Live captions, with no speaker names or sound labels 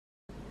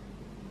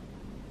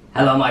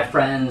Hello my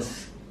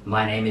friends,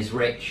 my name is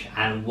Rich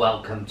and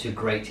welcome to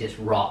Greatest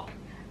Rock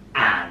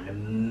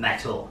and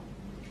Metal.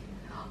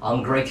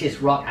 On Greatest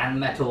Rock and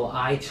Metal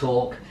I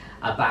talk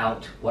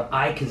about what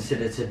I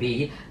consider to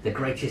be the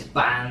greatest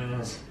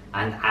bands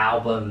and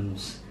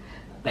albums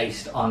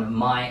based on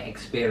my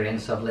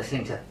experience of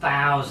listening to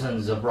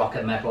thousands of rock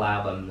and metal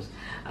albums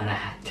and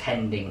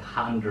attending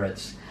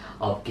hundreds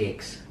of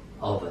gigs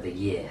over the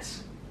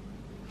years.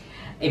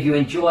 If you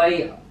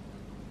enjoy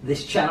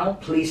this channel,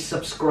 please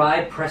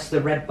subscribe, press the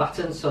red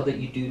button so that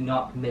you do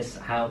not miss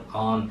out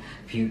on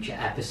future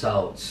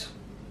episodes.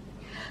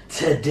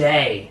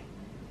 Today,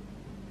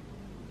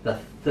 the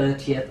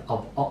 30th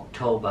of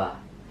October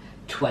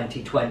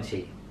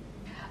 2020,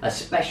 a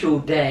special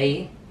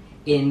day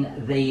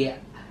in the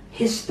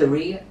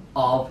history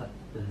of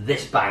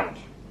this band,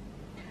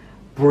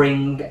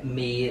 Bring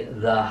Me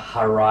the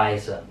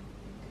Horizon.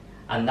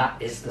 And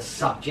that is the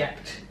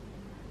subject,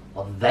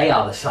 or they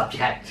are the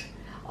subject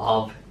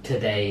of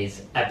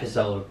today's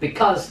episode,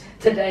 because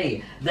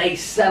today they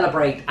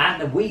celebrate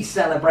and we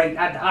celebrate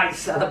and I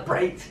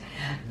celebrate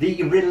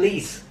the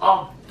release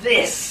of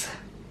this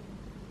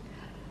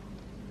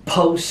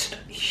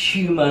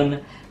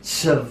post-human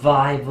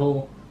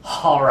survival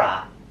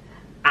horror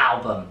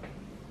album,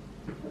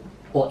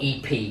 or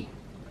EP.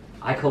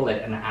 I call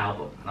it an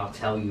album and I'll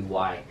tell you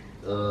why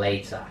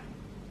later.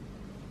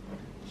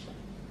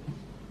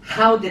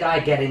 How did I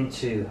get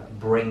into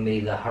Bring Me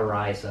the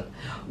Horizon?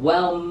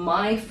 Well,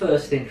 my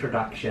first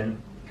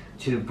introduction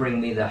to Bring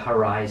Me the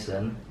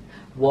Horizon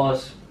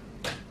was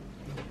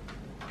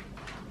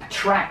a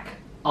track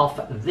off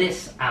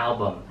this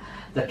album.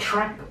 The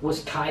track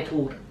was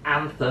titled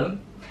Anthem.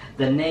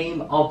 The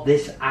name of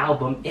this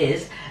album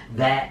is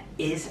There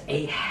Is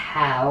a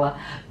Hell,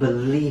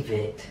 Believe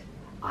It,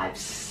 I've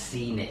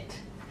Seen It.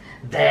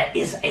 There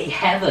is a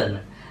heaven,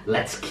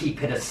 let's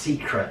keep it a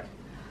secret.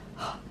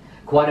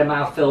 Quite a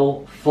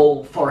mouthful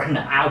for an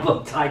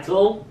album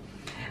title.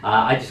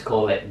 I just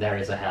call it There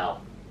Is a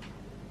Hell.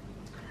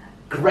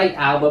 Great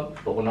album,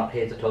 but we're not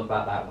here to talk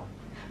about that one.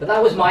 But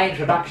that was my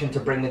introduction to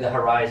Bring Me the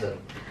Horizon.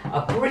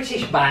 A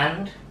British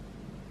band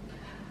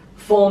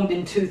formed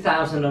in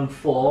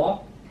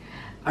 2004,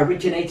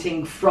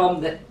 originating from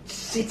the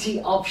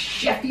city of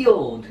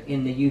Sheffield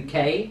in the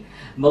UK,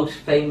 most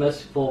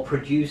famous for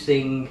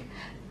producing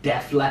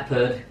Def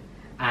Leppard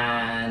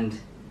and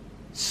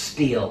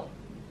Steel.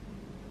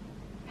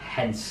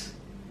 Hence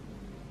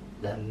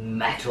the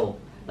metal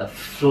that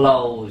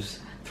flows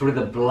through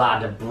the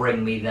blood of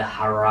Bring Me the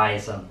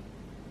Horizon.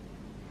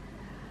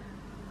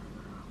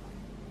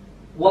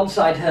 Once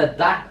I'd heard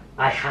that,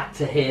 I had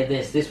to hear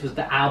this. This was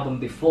the album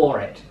before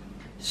it,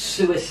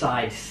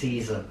 Suicide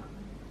Season.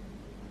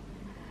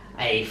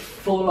 A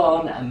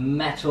full-on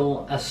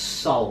metal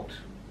assault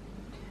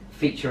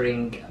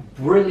featuring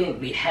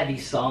brilliantly heavy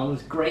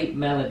songs, great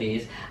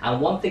melodies, and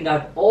one thing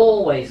I've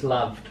always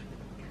loved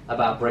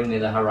about Bring Me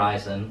the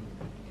Horizon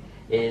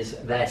is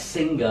their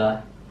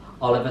singer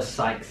Oliver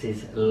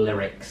Sykes'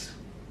 lyrics,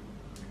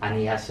 and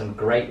he has some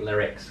great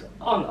lyrics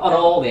on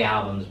all the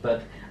albums,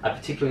 but I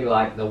particularly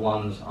like the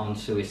ones on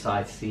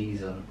Suicide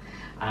Season.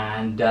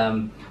 And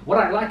what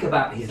I like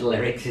about his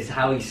lyrics is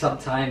how he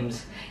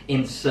sometimes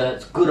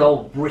inserts good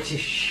old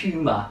British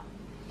humour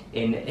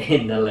in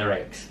the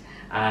lyrics,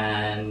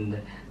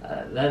 and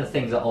they're the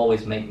things that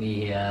always make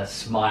me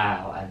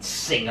smile and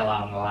sing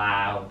along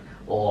loud,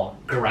 or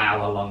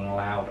growl along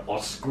loud,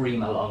 or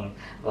scream along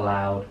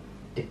loud,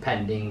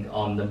 depending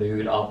on the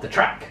mood of the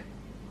track.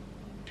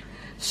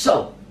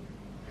 So,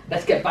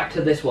 let's get back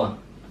to this one.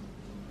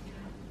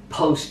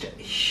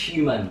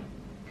 Post-human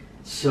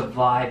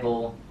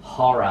survival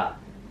horror.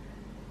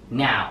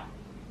 Now,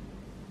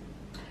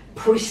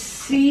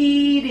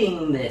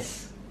 preceding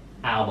this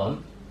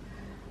album,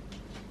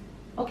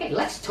 okay,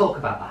 let's talk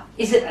about that.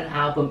 Is it an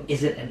album?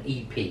 Is it an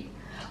EP?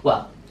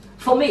 Well,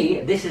 for me,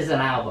 this is an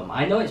album.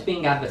 I know it's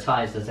being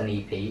advertised as an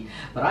EP,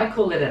 but I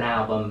call it an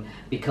album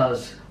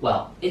because,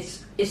 well,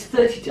 it's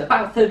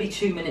about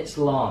 32 minutes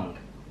long.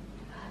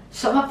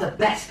 Some of the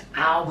best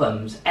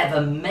albums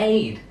ever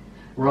made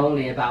were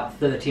only about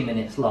 30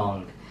 minutes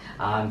long.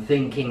 I'm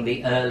thinking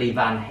the early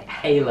Van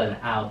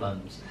Halen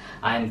albums.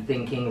 I'm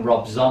thinking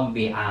Rob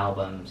Zombie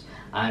albums.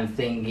 I'm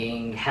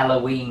thinking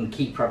Halloween,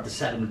 Keeper of the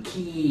Seven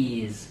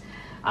Keys.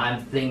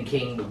 I'm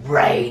thinking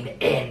Rain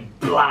in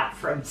Blood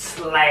from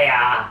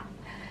Slayer.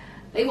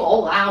 They were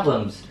all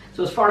albums.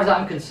 So as far as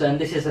I'm concerned,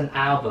 this is an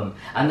album,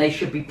 and they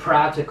should be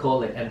proud to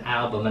call it an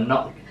album and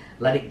not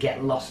let it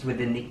get lost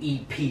within the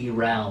EP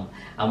realm.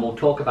 And we'll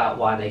talk about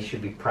why they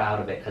should be proud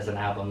of it as an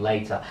album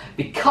later.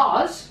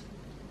 Because,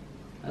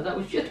 as I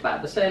was just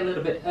about to say a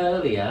little bit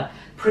earlier,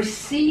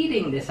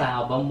 preceding this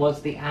album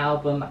was the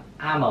album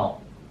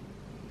Ammo,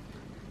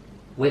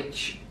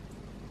 which,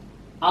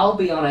 I'll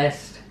be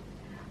honest,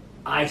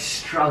 I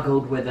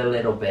struggled with a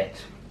little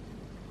bit.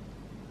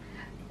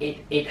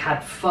 It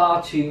had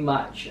far too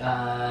much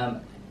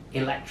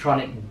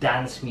electronic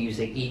dance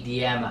music,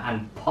 EDM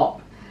and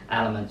pop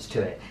elements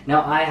to it.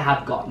 Now, I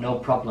have got no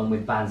problem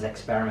with bands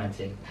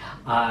experimenting.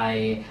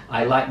 I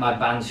like my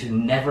bands who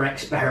never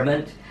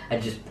experiment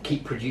and just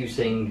keep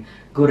producing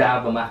good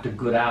album after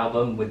good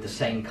album with the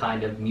same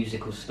kind of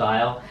musical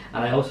style.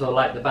 And I also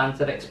like the bands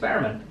that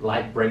experiment,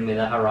 like Bring Me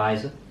the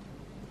Horizon.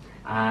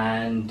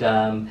 And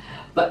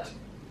but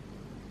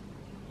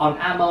on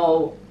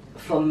Ammo,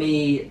 for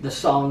me, the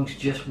songs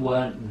just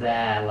weren't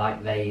there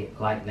like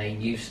they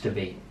used to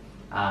be,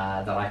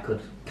 that I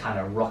could kind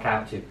of rock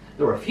out to.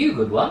 There were a few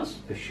good ones,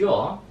 for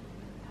sure,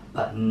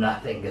 but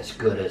nothing as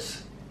good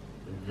as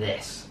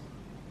this.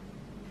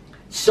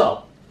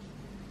 So,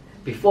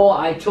 before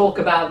I talk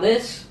about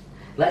this,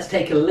 let's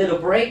take a little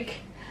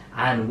break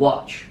and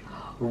watch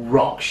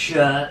Rock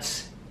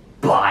Shirts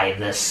by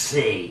the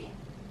Sea.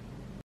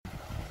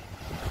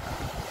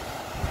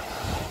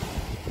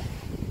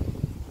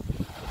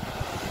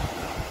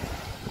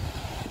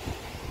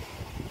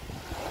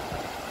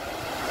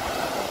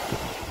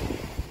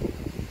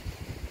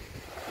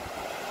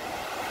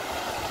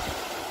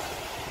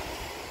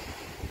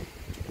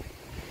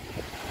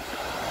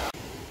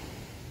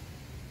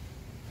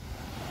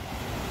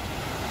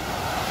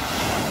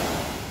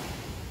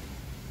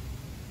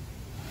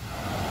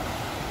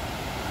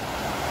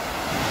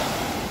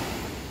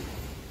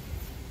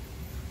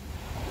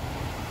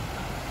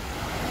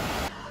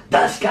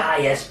 The sky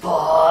is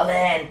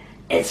falling,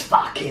 it's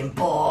fucking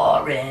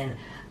boring,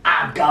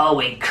 I'm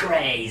going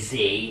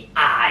crazy,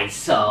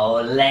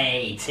 isolated.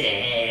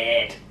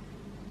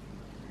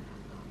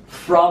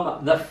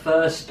 From the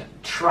first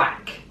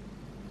track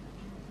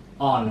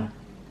on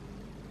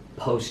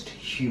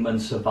Post-Human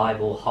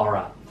Survival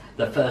Horror.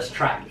 The first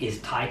track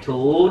is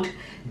titled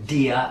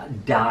Dear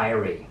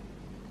Diary.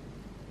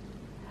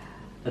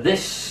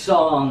 This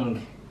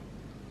song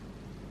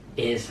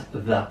is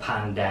The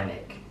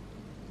Pandemic.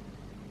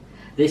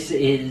 This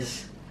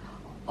is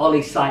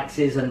Ollie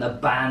Sykes's and the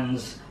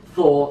band's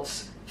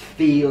thoughts,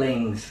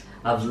 feelings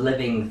of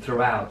living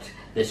throughout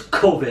this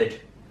COVID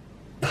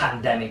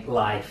pandemic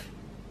life.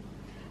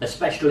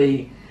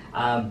 Especially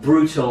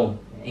brutal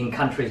in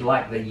countries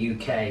like the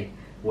UK,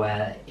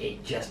 where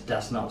it just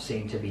does not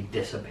seem to be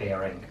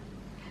disappearing.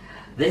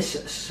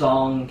 This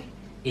song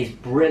is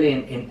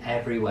brilliant in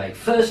every way.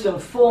 First and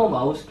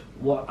foremost,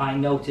 what I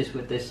noticed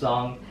with this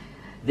song,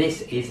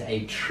 this is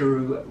a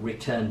true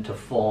return to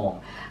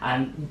form,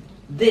 and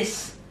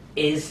this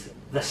is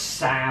the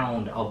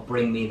sound of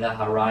Bring Me the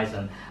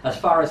Horizon as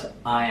far as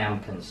I am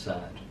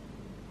concerned.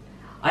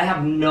 I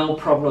have no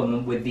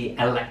problem with the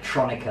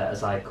electronica,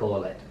 as I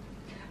call it,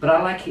 but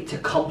I like it to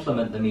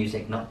complement the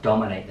music, not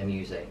dominate the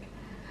music.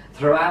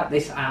 Throughout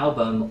this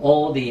album,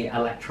 all the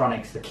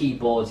electronics, the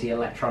keyboards, the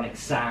electronic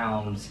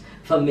sounds,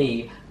 for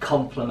me,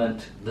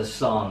 complement the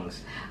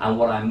songs. And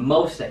what I'm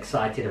most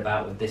excited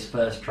about with this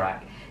first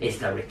track is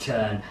the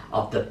return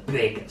of the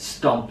big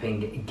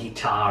stomping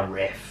guitar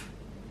riff.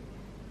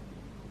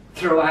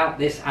 Throughout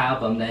this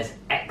album there's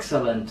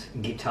excellent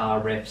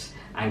guitar riffs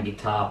and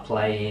guitar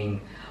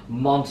playing,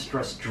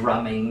 monstrous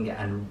drumming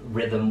and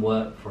rhythm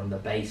work from the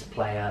bass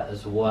player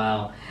as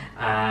well,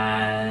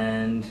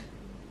 and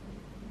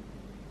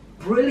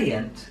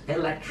brilliant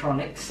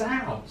electronic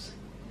sounds.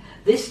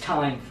 This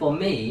time for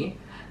me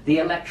the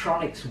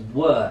electronics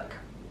work.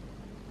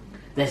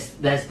 There's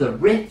the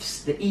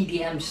riffs, the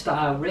EDM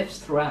style riffs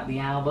throughout the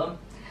album,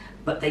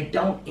 but they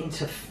don't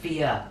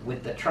interfere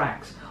with the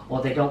tracks,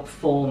 or they don't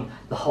form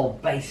the whole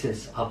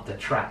basis of the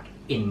track,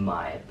 in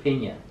my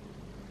opinion.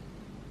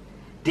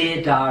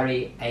 Dear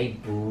Diary, a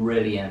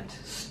brilliant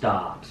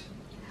start.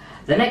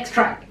 The next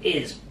track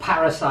is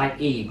Parasite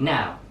Eve.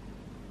 Now,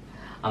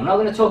 I'm not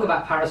going to talk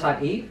about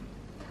Parasite Eve.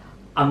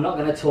 I'm not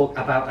going to talk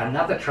about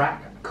another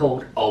track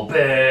called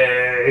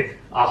Obey.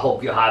 I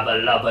hope you have a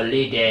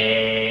lovely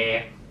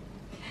day.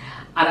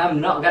 And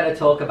I'm not going to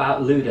talk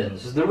about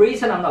Ludens. The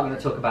reason I'm not going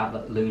to talk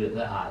about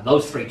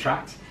those three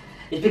tracks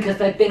is because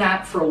they've been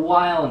out for a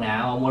while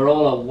now and we're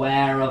all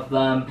aware of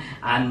them,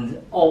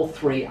 and all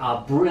three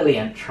are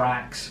brilliant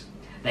tracks.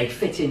 They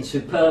fit in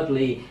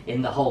superbly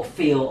in the whole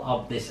feel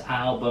of this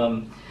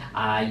album.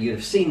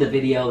 You've seen the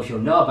videos, you'll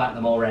know about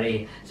them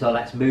already, so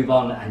let's move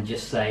on and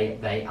just say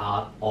they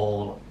are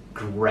all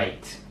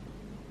great.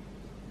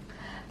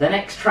 The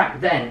next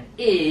track then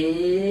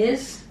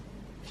is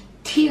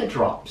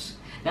Teardrops.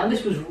 Now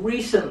this was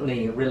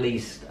recently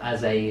released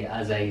as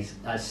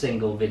a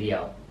single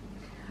video.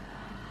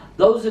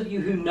 Those of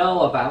you who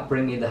know about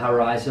Bring Me the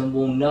Horizon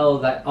will know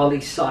that Ollie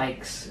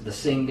Sykes, the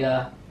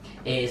singer,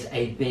 is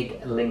a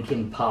big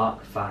Linkin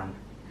Park fan.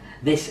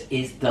 This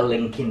is the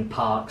Linkin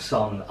Park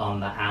song on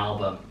the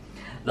album.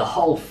 The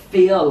whole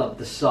feel of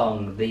the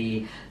song,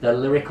 the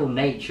lyrical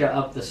nature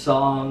of the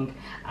song,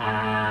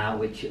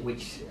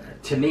 which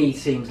to me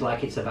seems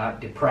like it's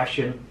about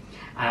depression,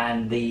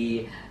 and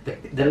the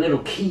little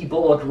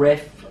keyboard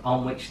riff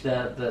on which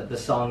the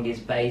song is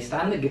based,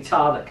 and the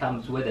guitar that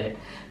comes with it,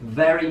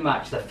 very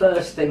much the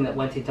first thing that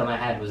went into my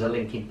head was a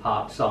Linkin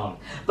Park song,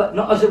 but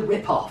not as a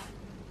rip-off.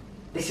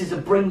 This is a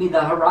Bring Me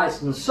the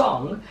Horizon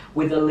song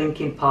with a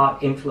Linkin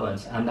Park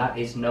influence, and that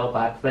is no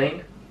bad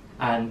thing.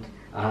 And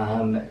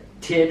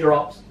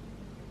Teardrops.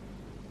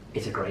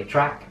 It's a great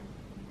track.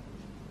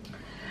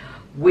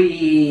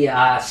 We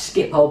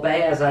skip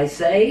obey, as I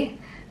say.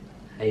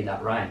 Hey,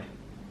 that rhymed.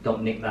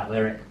 Don't nick that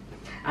lyric.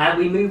 And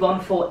we move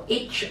on for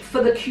Itch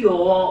for the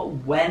Cure,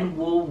 When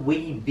Will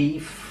We Be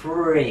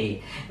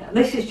Free? Now,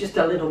 this is just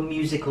a little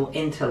musical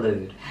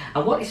interlude.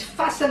 And what is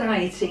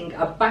fascinating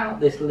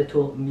about this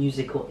little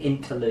musical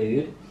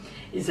interlude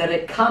is that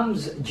it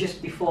comes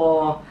just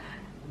before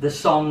the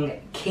song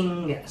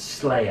King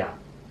Slayer,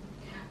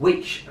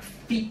 which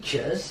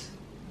features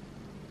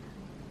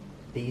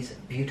these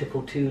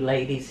beautiful two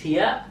ladies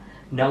here,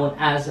 known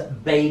as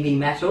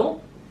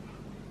Babymetal.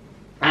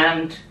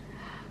 And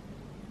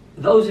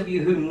those of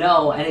you who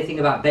know anything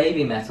about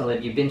Babymetal,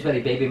 if you've been to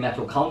any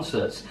Babymetal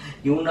concerts,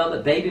 you'll know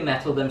that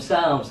Babymetal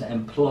themselves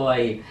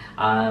employ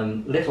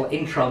little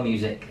intro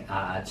music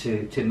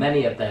to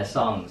many of their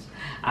songs.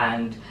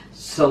 And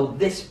so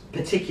this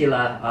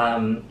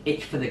particular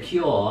Itch for the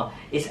Cure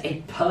is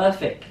a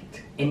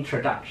perfect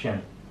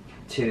introduction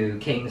to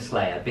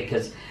Kingslayer,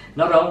 because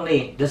not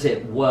only does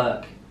it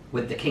work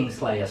with the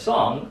Kingslayer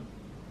song,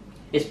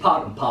 it's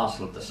part and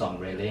parcel of the song,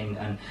 really,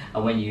 and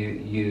when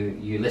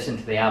you listen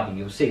to the album,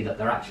 you'll see that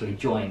they're actually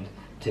joined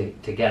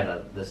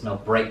together. There's no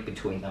break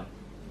between them.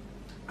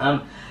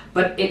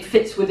 But it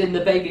fits within the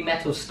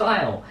Babymetal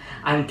style,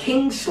 and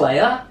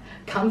Kingslayer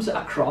comes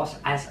across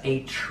as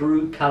a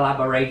true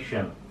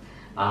collaboration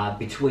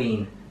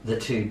between the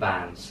two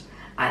bands,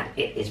 and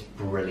it is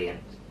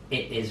brilliant.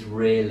 It is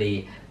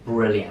really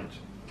brilliant.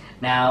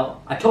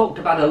 Now, I talked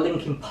about a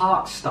Linkin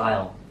Park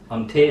style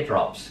on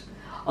Teardrops.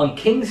 On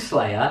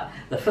Kingslayer,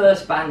 the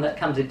first band that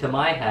comes into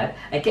my head,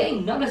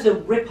 again not as a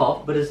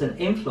rip-off but as an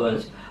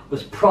influence,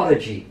 was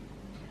Prodigy.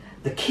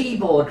 The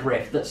keyboard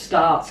riff that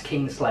starts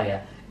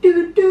Kingslayer,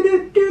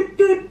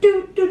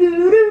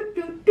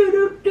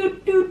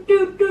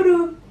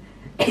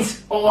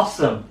 it's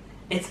awesome.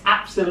 It's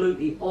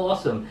absolutely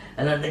awesome.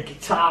 And then the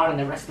guitar and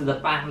the rest of the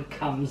band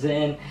comes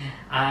in,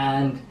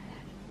 and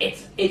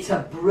it's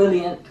a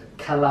brilliant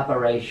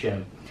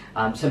collaboration.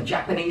 Some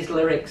Japanese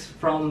lyrics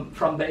from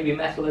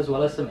Babymetal, as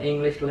well as some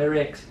English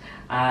lyrics.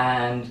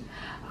 And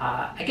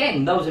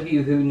again, those of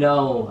you who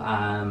know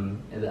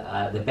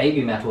the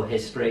Babymetal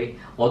history,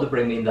 or the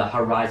Bring Me the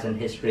Horizon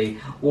history,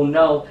 will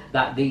know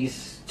that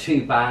these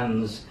two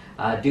bands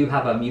do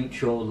have a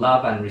mutual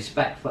love and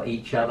respect for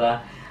each other.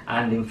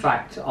 And in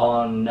fact,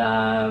 on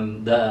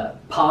the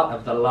part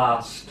of the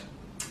last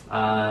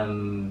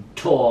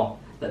tour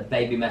that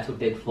Babymetal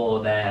did for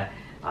their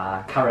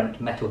current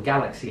Metal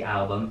Galaxy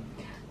album,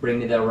 Bring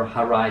Me the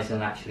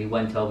Horizon actually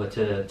went over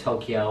to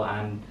Tokyo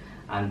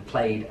and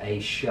played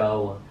a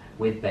show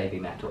with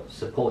Babymetal,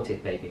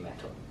 supported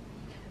Babymetal.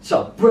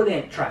 So,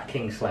 brilliant track,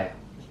 Kingslayer.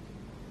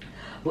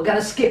 We're going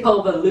to skip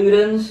over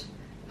Ludens.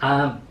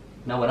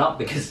 No, we're not,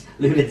 because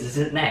Ludens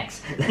isn't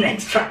next. The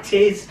next track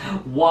is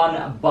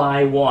One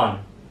by One,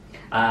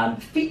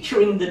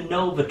 featuring the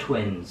Nova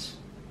Twins.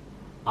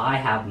 I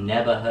have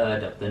never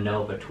heard of the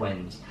Nova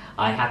Twins.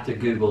 I had to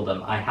Google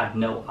them. I had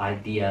no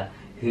idea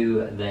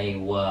who they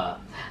were.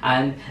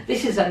 And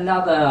this is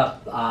another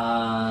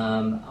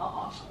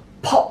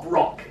pop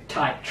rock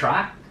type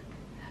track,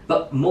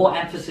 but more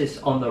emphasis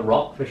on the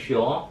rock for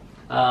sure.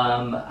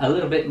 A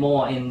little bit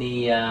more in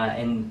the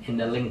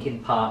Linkin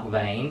Park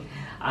vein.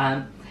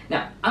 Now,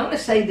 I'm going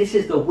to say this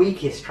is the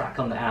weakest track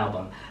on the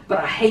album, but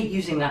I hate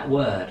using that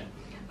word.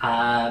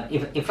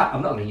 In fact,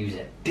 I'm not going to use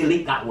it.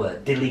 Delete that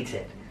word. Delete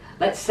it.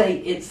 Let's say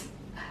it's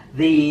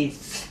the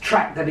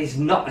track that is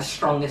not as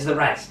strong as the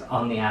rest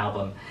on the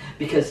album,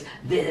 because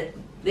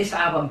this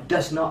album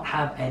does not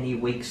have any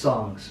weak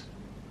songs.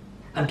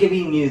 I'm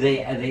giving you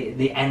the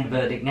end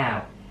verdict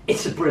now.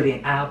 It's a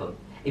brilliant album.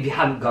 If you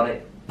haven't got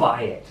it,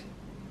 buy it.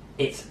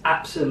 It's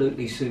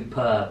absolutely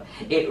superb.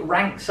 It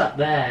ranks up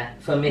there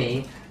for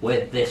me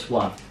with this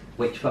one,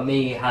 which for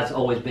me has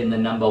always been the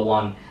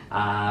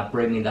 #1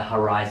 Bring Me the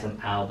Horizon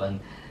album,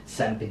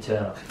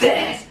 Sempiternal.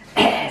 This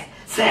is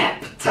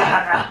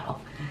Sempiternal.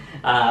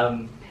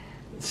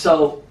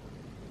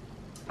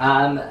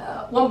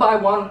 One by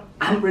One,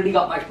 I haven't really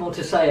got much more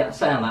to say on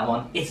that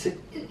one. It's a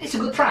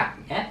good track,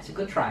 yeah, it's a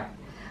good track.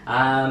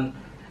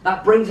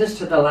 That brings us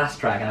to the last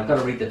track, and I've got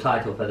to read the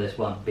title for this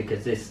one,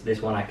 because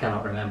this one I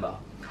cannot remember.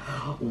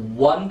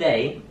 One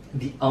day,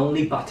 the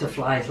only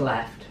butterflies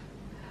left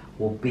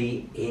will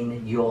be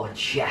in your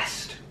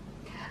chest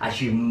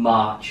as you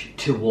march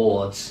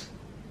towards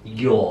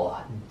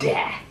your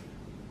death.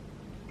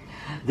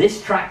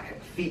 This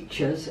track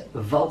features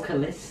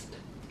vocalist,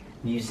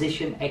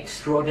 musician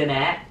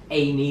extraordinaire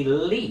Amy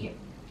Lee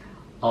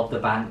of the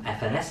band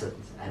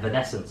Evanescence.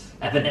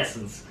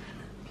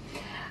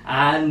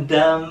 And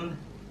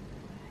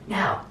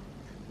now,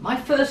 my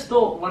first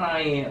thought when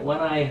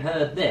I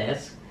heard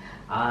this,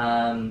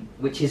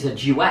 which is a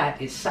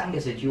duet, it's sang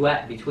as a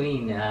duet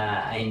between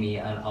Amy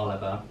and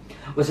Oliver,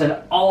 was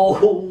an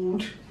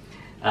old,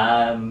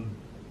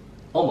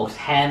 almost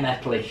hair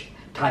metalish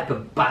type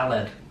of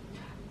ballad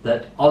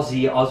that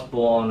Ozzy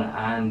Osbourne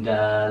and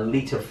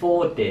Lita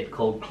Ford did,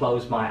 called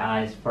Close My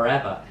Eyes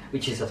Forever,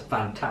 which is a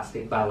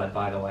fantastic ballad,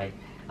 by the way.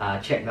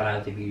 Check that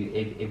out if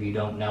you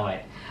don't know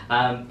it.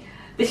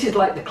 This is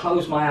like the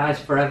Close My Eyes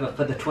Forever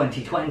for the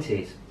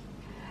 2020s.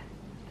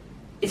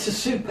 It's a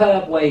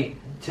superb way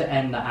to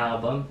end the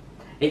album.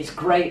 It's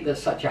great that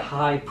such a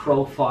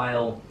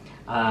high-profile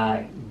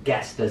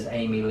guest as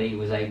Amy Lee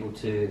was able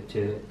to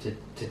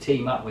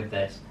team up with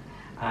this,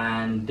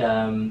 and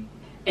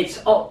as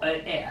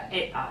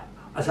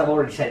I've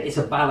already said, it's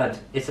a ballad.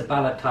 It's a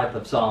ballad type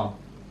of song,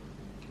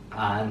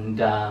 and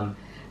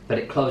but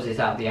it closes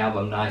out the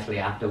album nicely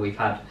after we've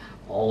had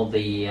all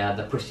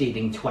the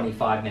preceding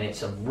 25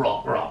 minutes of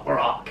rock, rock,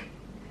 rock.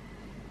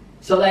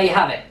 So there you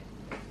have it.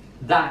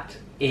 That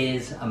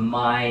is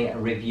my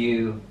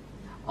review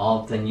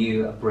of the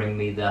new Bring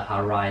Me the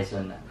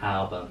Horizon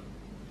album.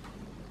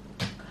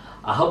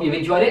 I hope you've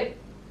enjoyed it,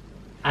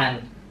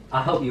 and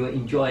I hope you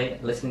enjoy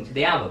listening to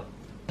the album.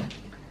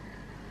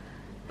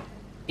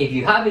 If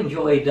you have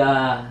enjoyed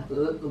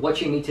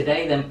watching me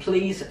today, then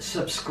please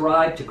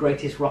subscribe to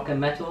Greatest Rock and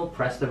Metal.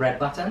 Press the red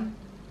button,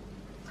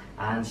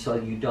 and so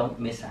you don't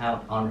miss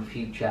out on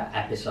future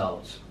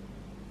episodes.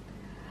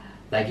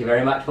 Thank you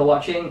very much for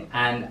watching,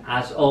 and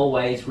as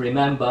always,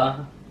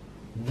 remember,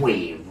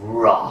 we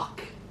rock!